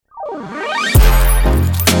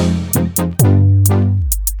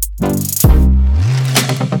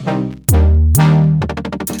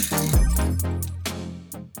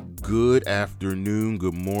afternoon,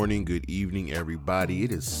 good morning, good evening, everybody.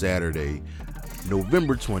 It is Saturday,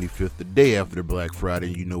 November 25th, the day after Black Friday.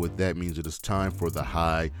 You know what that means. It is time for the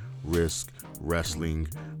High Risk Wrestling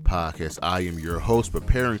Podcast. I am your host,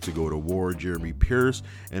 preparing to go to war, Jeremy Pierce.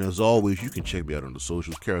 And as always, you can check me out on the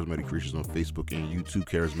socials, Charismatic Creations on Facebook and YouTube,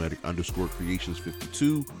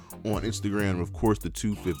 Charismatic_Creations52 on Instagram, and of course, the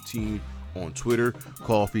 215 on Twitter.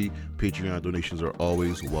 Coffee, Patreon donations are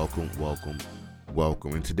always welcome.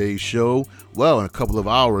 In today's show, well, in a couple of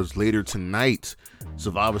hours later tonight,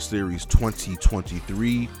 Survivor Series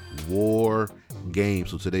 2023 War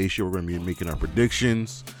Games. So today's show, we're going to be making our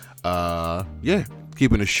predictions.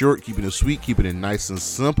 Keeping it short, keeping it sweet, keeping it nice and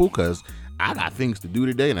simple, because I got things to do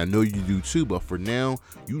today, and I know you do too. But for now,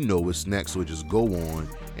 you know what's next, so just go on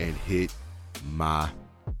and hit my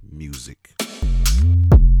music.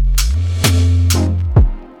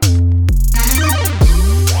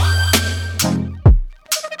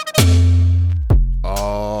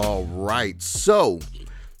 All right, so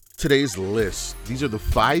today's list. These are the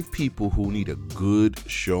 5 people who need a good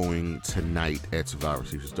showing tonight at Survivor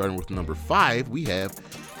Series. Starting with number 5, we have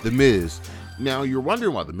The Miz. Now, you're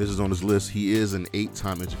wondering why The Miz is on this list. He is an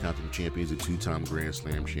 8-time Intercontinental Champion. He's a 2-time Grand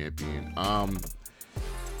Slam champion. I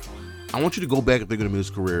want you to go back and think of The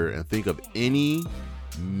Miz's career and think of any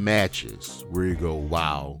matches where you go,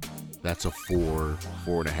 wow, that's a 4,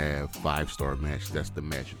 4.5, 5-star match. That's the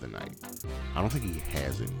match of the night. I don't think he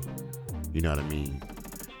has any. You know what I mean?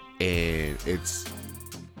 And it's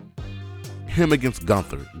him against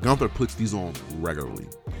Gunther. Gunther puts these on regularly.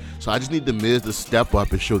 So I just need The Miz to step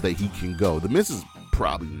up and show that he can go. The Miz is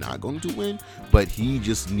probably not going to win, but he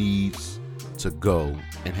just needs to go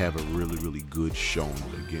and have a really, really good showing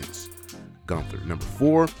against Gunther. Number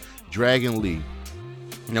 4, Dragon Lee.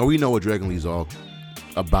 Now, we know what Dragon Lee's all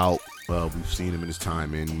about. We've seen him in his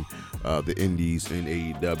time in the Indies in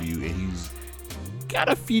AEW, and he's got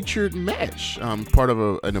a featured match, part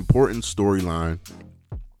of an important storyline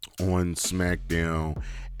on SmackDown,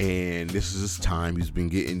 and this is his time. He's been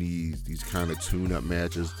getting these kind of tune-up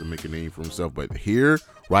matches to make a name for himself, but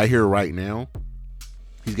right now,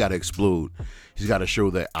 he's got to explode. He's got to show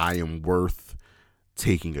that I am worth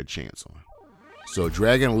taking a chance on. So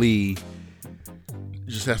Dragon Lee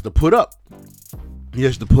just has to put up. He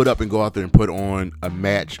has to put up and go out there and put on a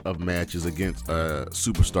match of matches against a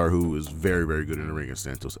superstar who is very, very good in the ring, of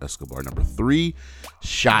Santos Escobar. Number 3,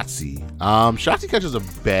 Shotzi. Shotzi catches a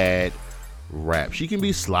bad rap. She can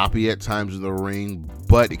be sloppy at times in the ring,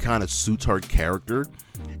 but it kind of suits her character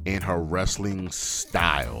and her wrestling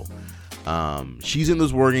style. She's in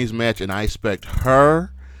this War Games match, and I expect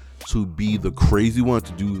her to be the crazy one,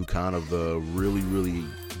 to do kind of the really, really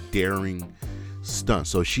daring stunt.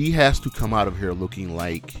 So she has to come out of here looking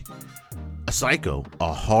like a psycho,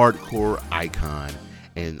 a hardcore icon,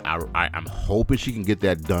 and I'm hoping she can get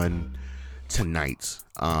that done tonight,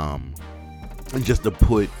 and just to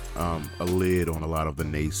put a lid on a lot of the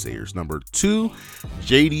naysayers. Number 2,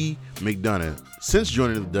 JD McDonagh. Since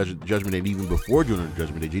joining the Judgment Day, and even before joining the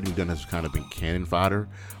Judgment Day, JD McDonagh has kind of been cannon fodder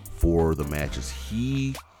for the matches.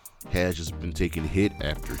 He has just been taking hit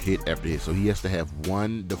after hit after hit. So he has to have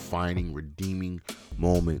one defining, redeeming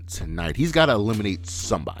moment tonight. He's got to eliminate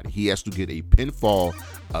somebody. He has to get a pinfall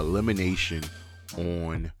elimination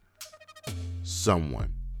on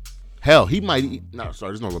someone. Hell, he might... No,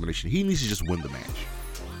 sorry, there's no elimination. He needs to just win the match.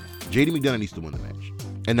 JD McDonagh needs to win the match.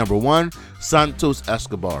 And number 1, Santos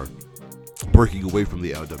Escobar. Breaking away from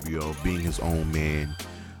the LWO, being his own man.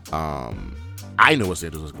 I know what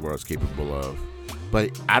Santos Escobar is capable of, but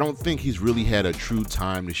I don't think he's really had a true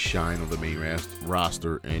time to shine on the main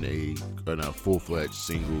roster in a full-fledged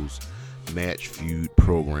singles match feud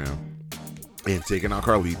program. And taking out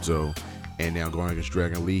Carlito and now going against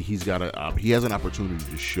Dragon Lee, he has an opportunity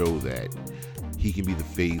to show that he can be the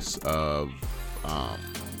face of I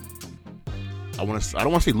don't want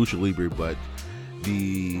to say Lucha Libre, but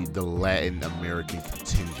the Latin American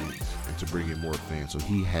contingent, and to bring in more fans. So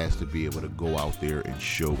he has to be able to go out there and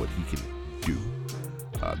show what he can do.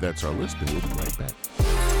 That's our list, and we'll be right back.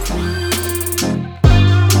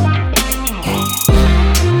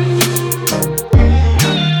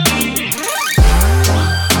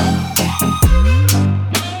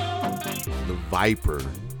 The Viper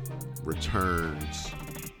returns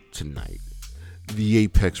tonight. The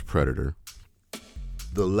Apex Predator.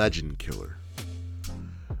 The Legend Killer.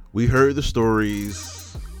 We heard the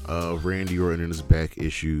stories of Randy Orton and his back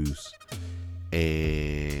issues,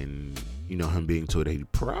 and him being told that he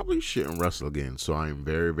probably shouldn't wrestle again. So I am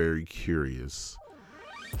very, very curious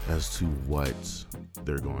as to what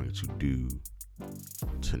they're going to do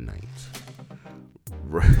tonight.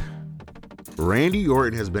 Randy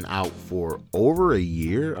Orton has been out for over a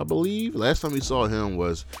year, I believe. Last time we saw him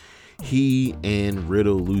was he and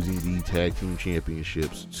Riddle losing the tag team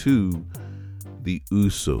championships to the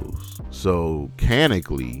Usos. So,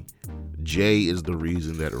 canonically, Jay is the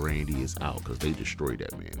reason that Randy is out, because they destroyed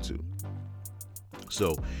that man too.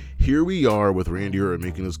 So, here we are with Randy Orton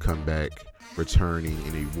making his comeback, returning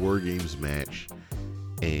in a War Games match.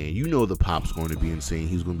 And you know the pop's going to be insane.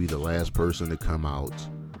 He's going to be the last person to come out.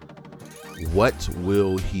 What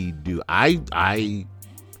will he do? I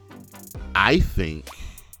think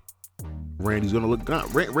Randy's going to look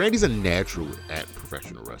good. Randy's a natural at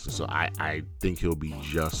professional wrestling, so I think he'll be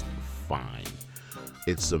just fine.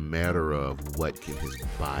 It's a matter of what can his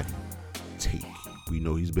body take. We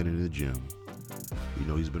know he's been in the gym. We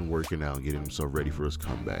know he's been working out and getting himself ready for his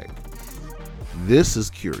comeback. This is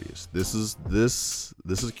curious. This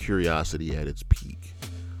is curiosity at its peak.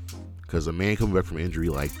 Because a man coming back from injury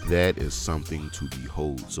like that is something to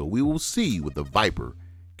behold. So we will see what the Viper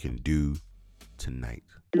can do tonight.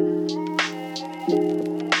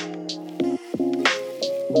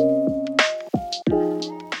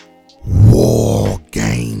 War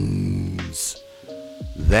Games.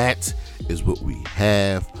 That is what we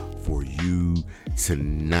have for you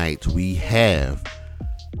tonight. We have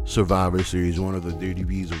Survivor Series, one of the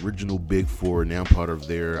WWE's original Big Four, now part of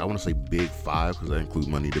their, I want to say Big Five, because I include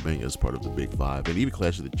Money in the Bank as part of the Big Five, and even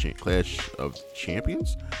Clash of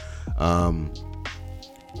Champions.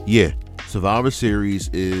 Survivor Series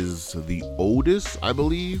is the oldest, I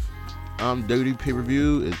believe, WWE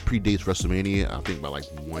pay-per-view. It predates WrestleMania, I think, by like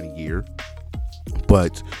 1 year.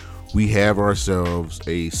 But we have ourselves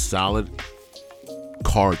a solid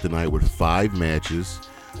card tonight with 5 matches.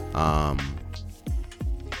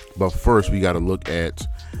 But first, we got to look at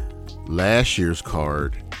last year's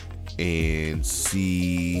card and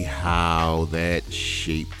see how that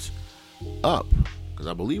shaped up. Because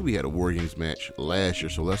I believe we had a War Games match last year.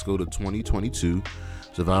 So let's go to 2022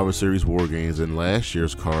 Survivor Series War Games. And last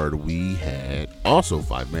year's card, we had also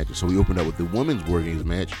 5 matches. So we opened up with the Women's War Games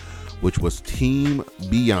match, which was Team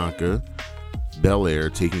Bianca Belair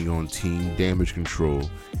taking on Team Damage Control.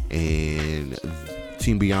 And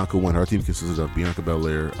Team Bianca won. Her team consisted of Bianca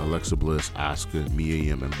Belair, Alexa Bliss, Asuka, Mia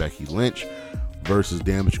Yim, and Becky Lynch versus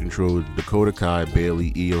Damage Control, Dakota Kai,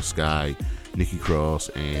 Bayley, Io Sky, Nikki Cross,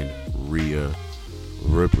 and Rhea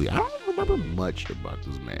Ripley. I don't remember much about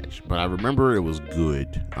this match, but I remember it was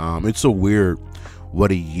good. It's so weird what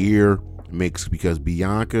a year makes, because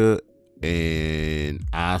Bianca and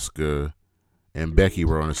Asuka and Becky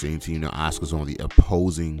were on the same team. Now Asuka's on the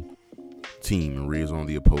opposing team and Rhea's on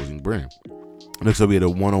the opposing brand. Next up, we had a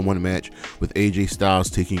one-on-one match with AJ Styles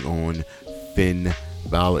taking on Finn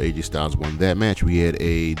Balor. AJ Styles won that match. We had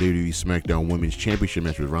a WWE SmackDown Women's Championship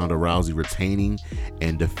match with Ronda Rousey retaining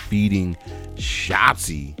and defeating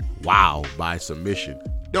Shotzi, by submission.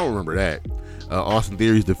 Don't remember that. Austin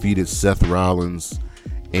Theory defeated Seth Rollins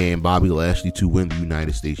and Bobby Lashley to win the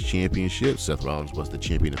United States Championship. Seth Rollins was the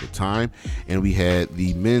champion at the time. And we had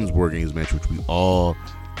the Men's War Games match, which we all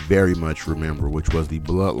very much remember, which was the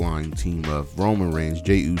Bloodline team of Roman Reigns,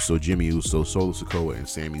 Jey Uso, Jimmy Uso, Solo Sikoa, and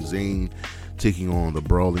Sami Zayn taking on the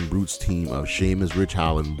Brawling Brutes team of Sheamus, Rich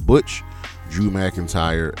Holland, Butch, Drew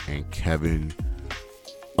McIntyre, and Kevin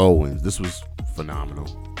Owens. This was phenomenal.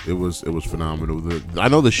 It was phenomenal. I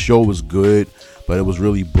know the show was good, but it was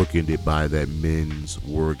really bookended by that Men's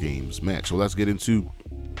War Games match. So let's get into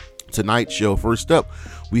tonight's show. First up,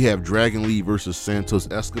 we have Dragon Lee versus Santos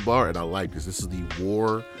Escobar, and I like this. This is the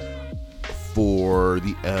war for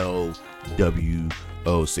the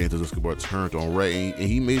LWO. Santos Escobar turned on Ray, and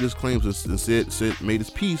he made his claims and made his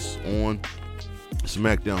piece on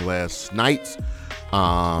SmackDown last night.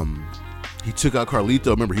 He took out Carlito.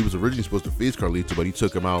 Remember, he was originally supposed to face Carlito, but he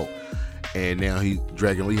took him out, and now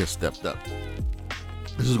Dragon Lee has stepped up.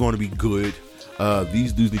 This is going to be good.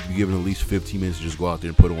 These dudes need to be given at least 15 minutes to just go out there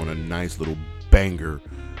and put on a nice little banger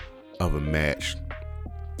of a match.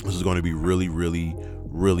 This is going to be really, really,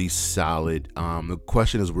 really solid. The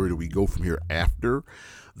question is, where do we go from here after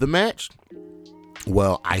the match?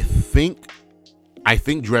 Well, I think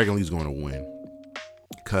Dragon Lee's going to win,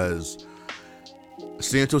 because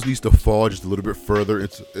Santos needs to fall just a little bit further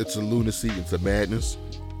into lunacy, into madness,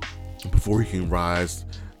 before he can rise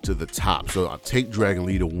to the top. So I'll take Dragon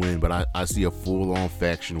Lee to win, but I see a full-on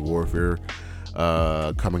faction warfare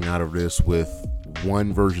coming out of this, with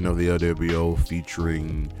one version of the LWO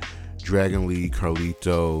featuring Dragon Lee,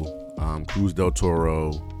 Carlito, Cruz del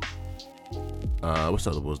Toro. What's the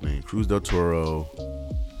other boy's name? Cruz del Toro.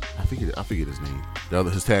 I forget his name.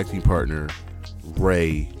 His tag team partner,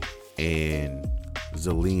 Ray, and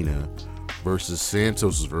Zelina, versus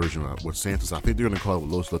Santos' version of what Santos, I think they're going to call it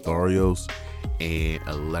Los Lotharios and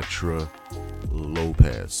Elektra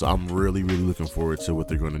Lopez. So I'm really, really looking forward to what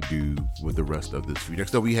they're going to do with the rest of this feud.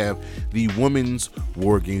 Next up, we have the women's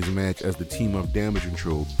War Games match as the team of Damage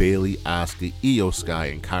Control, Bayley, Asuka, Io Sky,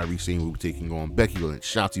 and Kairi Sane will be taking on Becky Lynch,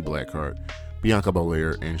 Shotzi Blackheart, Bianca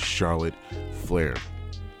Belair, and Charlotte Flair.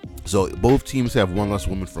 So both teams have one less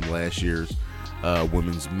woman from last year's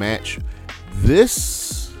women's match.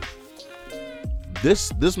 This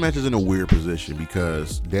match is in a weird position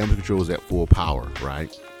because Damage Control is at full power,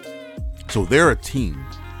 right? So they're a team,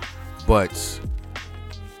 but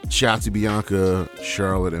Shotzi, Bianca,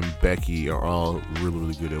 Charlotte, and Becky are all really,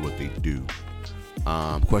 really good at what they do.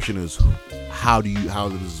 Question is, how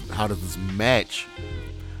does this match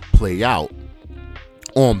play out?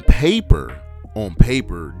 On paper,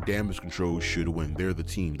 Damage Control should win. They're the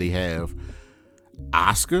team. They have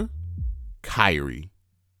Asuka, Kairi,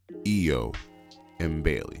 Io, and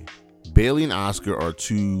Bayley. Bayley and Asuka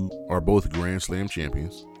are both Grand Slam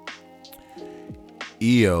champions.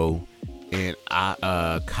 Io and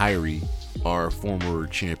Kairi are former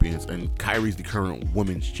champions, and Kairi's the current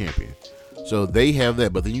women's champion. So they have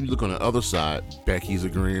that. But then you look on the other side, Becky's a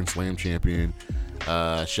Grand Slam champion.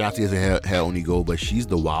 Shotzi hasn't had any gold, but she's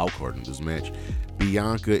the wild card in this match.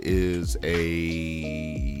 Bianca is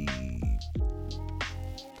a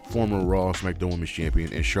former Raw SmackDown Women's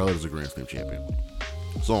Champion, and Charlotte is a Grand Slam champion.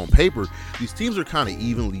 So on paper, these teams are kind of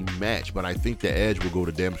evenly matched, but I think the edge will go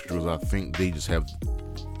to Damage Control. I think they just have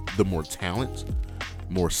the more talent,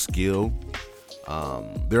 more skill.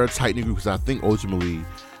 They're a tight-knit group because I think ultimately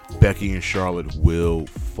Becky and Charlotte will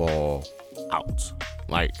fall out.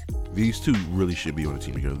 Like, these two really should be on the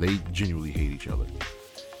team together. They genuinely hate each other.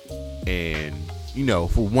 And,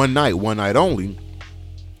 for one night only,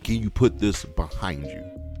 can you put this behind you?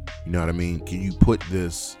 You know what I mean? Can you put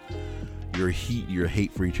your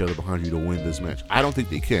hate for each other behind you to win this match? I don't think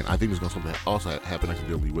they can. I think there's going to something also happen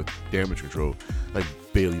accidentally with Damage Control. Like,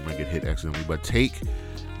 Bayley might get hit accidentally. But take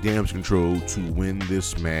Damage Control to win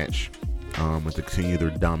this match and to continue their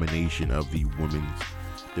domination of the women's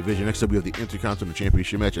division. Next up, we have the Intercontinental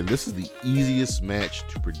Championship match, and this is the easiest match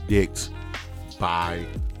to predict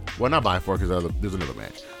not by far, because there's another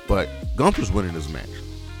match, but Gunther's winning this match.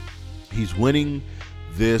 He's winning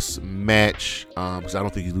this match because I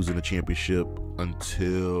don't think he's losing the championship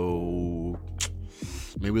until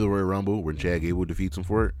maybe the Royal Rumble, where Chad Gable defeats him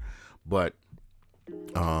for it. But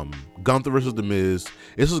Gunther versus The Miz.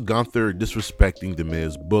 This is Gunther disrespecting The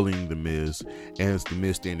Miz, bullying The Miz, and it's The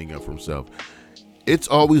Miz standing up for himself. It's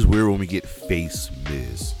always weird when we get face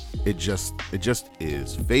Miz. It just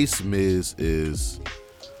is. Face Miz is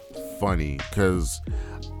funny because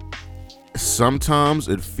sometimes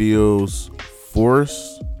it feels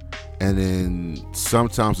forced, and then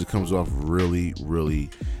sometimes it comes off really, really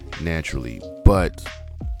naturally. But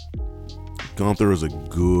Gunther is a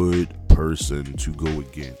good person to go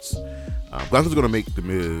against. Gunther's going to make The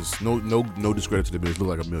Miz, no discredit to The Miz, look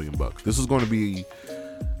like $1 million. This is going to be,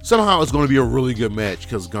 somehow it's going to be a really good match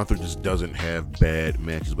because Gunther just doesn't have bad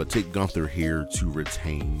matches. But take Gunther here to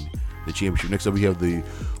retain the championship. Next up, we have the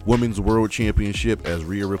Women's World Championship as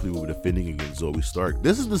Rhea Ripley will be defending against Zoe Stark.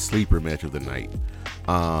 This is the sleeper match of the night.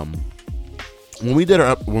 When we did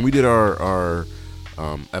our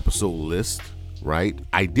episode list, right,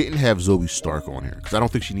 I didn't have Zoe Stark on here because I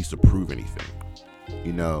don't think she needs to prove anything.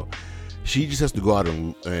 She just has to go out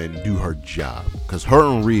and do her job because her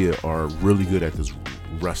and Rhea are really good at this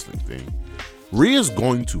wrestling thing. Rhea's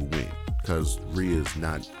going to win because Rhea's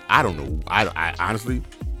not, I don't know, I honestly,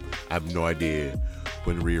 I have no idea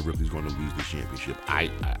when Rhea Ripley's going to lose the championship. I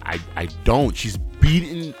don't. She's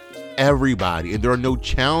beaten everybody, and there are no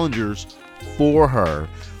challengers for her,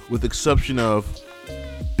 with the exception of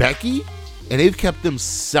Becky, and they've kept them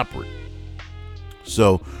separate.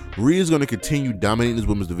 So Rhea's going to continue dominating this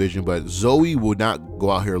women's division, but Zoe will not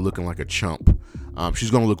go out here looking like a chump.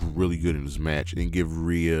 She's going to look really good in this match and give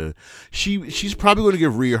Rhea, she's probably going to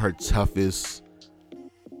give Rhea her toughest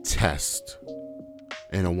test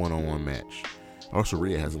in a one-on-one match. Also,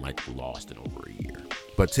 Rhea hasn't lost in over a year.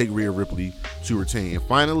 But take Rhea Ripley to retain. And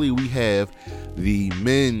finally, we have the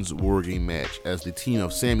men's War Game match as the team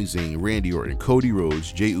of Sami Zayn, Randy Orton, Cody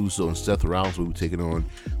Rhodes, Jey Uso, and Seth Rollins will be taking on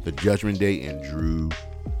the Judgment Day and Drew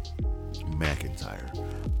McIntyre.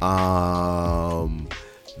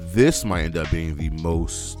 This might end up being the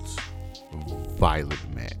most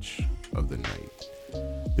violent match of the night.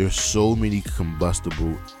 There's so many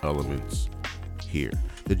combustible elements here.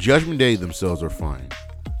 The Judgment Day themselves are fine.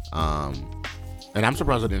 And I'm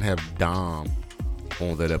surprised I didn't have Dom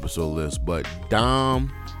on that episode list, but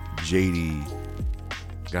Dom, JD,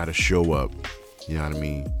 gotta show up. You know what I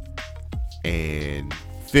mean? And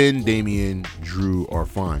Finn, Damian, Drew are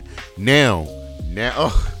fine. Now,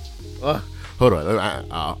 hold on.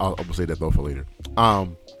 I'll say that though for later.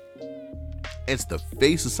 It's the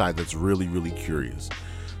faces side that's really, really curious.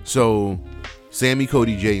 So, Sammy,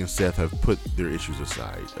 Cody, Jay, and Seth have put their issues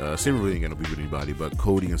aside. Sammy really ain't gonna be with anybody, but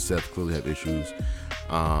Cody and Seth clearly have issues.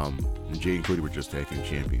 Jay and Cody were just tag team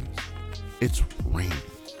champions. It's Randy.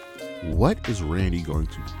 What is Randy going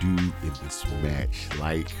to do in this match?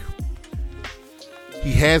 Like,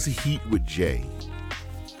 he has heat with Jay,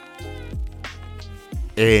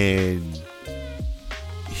 and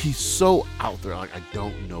he's so out there. Like, I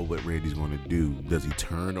don't know what Randy's going to do. Does he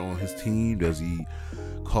turn on his team? Does he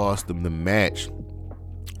cost them the match?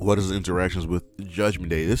 What is his interactions with Judgment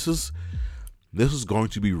Day? This is going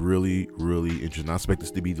to be really, really interesting. I expect this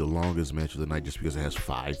to be the longest match of the night just because it has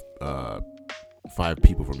five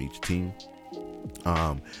people from each team.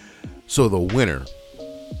 So the winner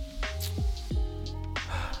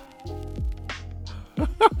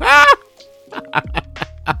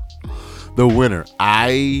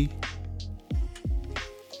I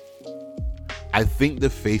think the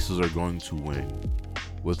faces are going to win,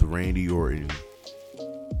 with Randy Orton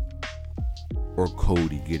or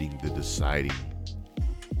Cody getting the deciding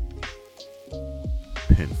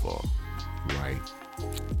pinfall, right?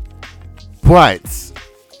 But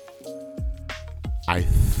I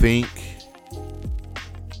think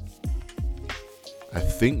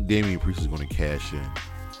Damian Priest is going to cash in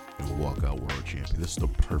and walk out world champion. This is the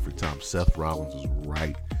perfect time. Seth Rollins is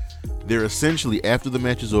right. They're essentially, after the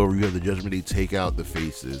match is over, you have the Judgment Day take out the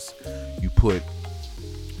faces. You put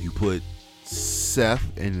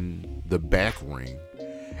Seth in the back ring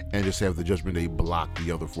and just have the Judgment Day block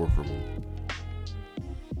the other four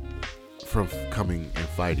from coming and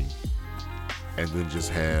fighting, and then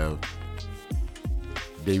just have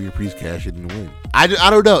Damian Priest cash in and win. I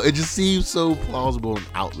don't know. It just seems so plausible and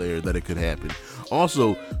out there that it could happen.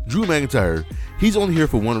 Also, Drew McIntyre, he's only here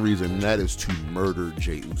for one reason, and that is to murder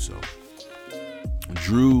Jey Uso.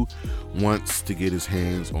 Drew wants to get his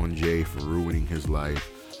hands on Jey for ruining his life,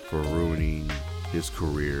 for ruining his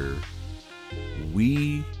career.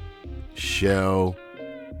 We shall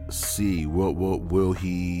see. Will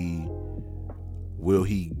he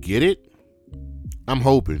get it? I'm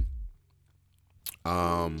hoping.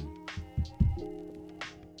 I'm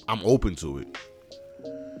open to it.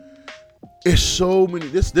 It's so many.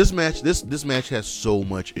 This match has so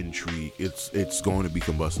much intrigue. It's going to be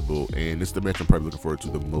combustible, and it's the match I'm probably looking forward to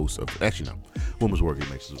the most. Actually, no, women's war game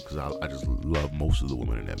matches, because I just love most of the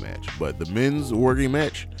women in that match. But the men's war game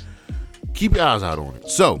match, keep your eyes out on it.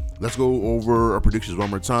 So let's go over our predictions one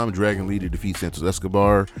more time. Dragon Lee to defeat Santos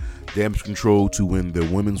Escobar. Damage Control to win the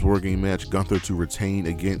women's war game match. Gunther to retain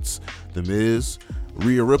against The Miz.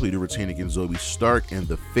 Rhea Ripley to retain against Zoe Stark, and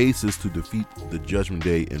the Faces to defeat the Judgment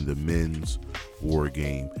Day in the men's war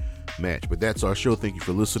game match. But that's our show. Thank you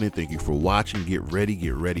for listening. Thank you for watching. Get ready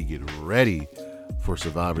for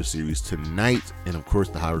Survivor Series tonight, and of course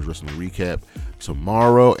the Howard's Wrestling recap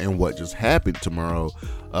tomorrow, and what just happened tomorrow.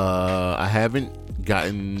 I haven't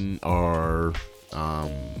gotten our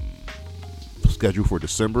schedule for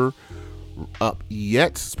December up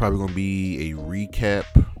yet. It's probably going to be a recap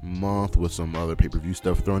month with some other pay-per-view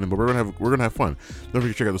stuff thrown in, but we're gonna have fun. Don't forget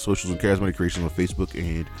to check out the socials on Charismatic Creations on Facebook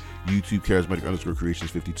and YouTube, Charismatic_Creations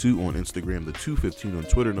 52 on Instagram, the 215 on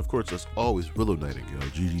Twitter, and of course, as always, Willow Nightingale,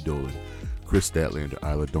 Gigi Dolan, Chris Statlander,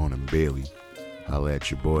 Isla Dawn, and Bailey. Holla at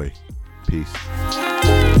your boy. Peace.